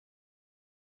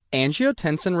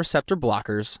Angiotensin receptor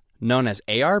blockers, known as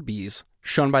ARBs,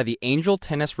 shown by the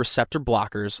angiotensin receptor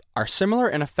blockers, are similar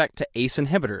in effect to ACE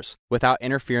inhibitors without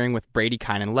interfering with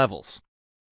bradykinin levels.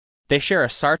 They share a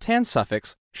sartan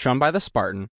suffix, shown by the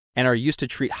Spartan, and are used to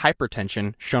treat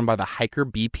hypertension, shown by the Hiker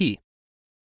BP.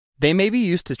 They may be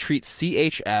used to treat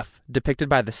CHF, depicted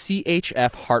by the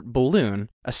CHF heart balloon,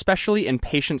 especially in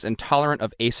patients intolerant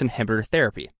of ACE inhibitor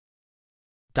therapy.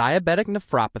 Diabetic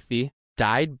nephropathy,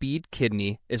 dyed bead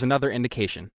kidney, is another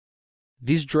indication.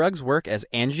 These drugs work as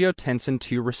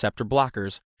angiotensin II receptor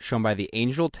blockers, shown by the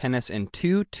angiotensin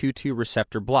II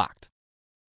receptor blocked.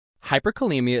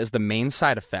 Hyperkalemia is the main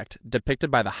side effect,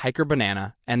 depicted by the Hiker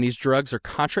banana, and these drugs are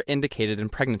contraindicated in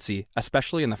pregnancy,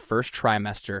 especially in the first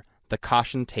trimester, the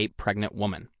caution tape pregnant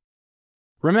woman.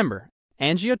 Remember,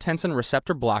 angiotensin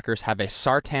receptor blockers have a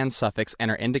sartan suffix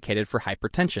and are indicated for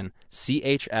hypertension,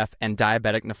 CHF, and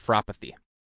diabetic nephropathy.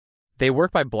 They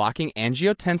work by blocking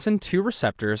angiotensin II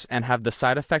receptors and have the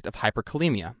side effect of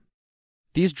hyperkalemia.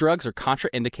 These drugs are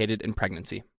contraindicated in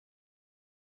pregnancy.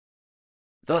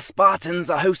 The Spartans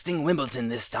are hosting Wimbledon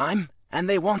this time, and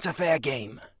they want a fair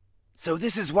game. So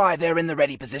this is why they're in the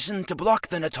ready position to block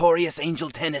the notorious Angel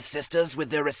Tennis sisters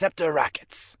with their receptor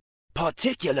rackets.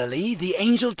 Particularly the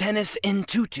Angel Tennis in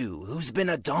Tutu, who's been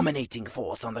a dominating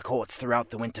force on the courts throughout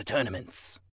the winter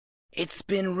tournaments. It's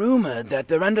been rumored that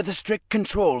they're under the strict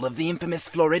control of the infamous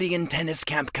Floridian tennis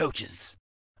camp coaches.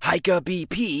 Hiker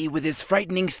BP with his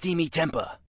frightening steamy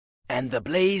temper, and the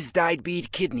blaze-dyed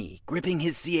bead kidney gripping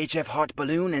his CHF heart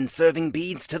balloon and serving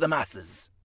beads to the masses.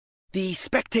 The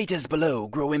spectators below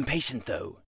grow impatient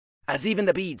though, as even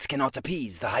the beads cannot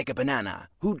appease the Hiker banana,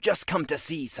 who'd just come to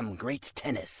see some great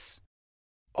tennis.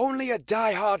 Only a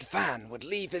die-hard fan would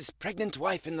leave his pregnant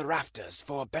wife in the rafters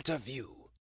for a better view.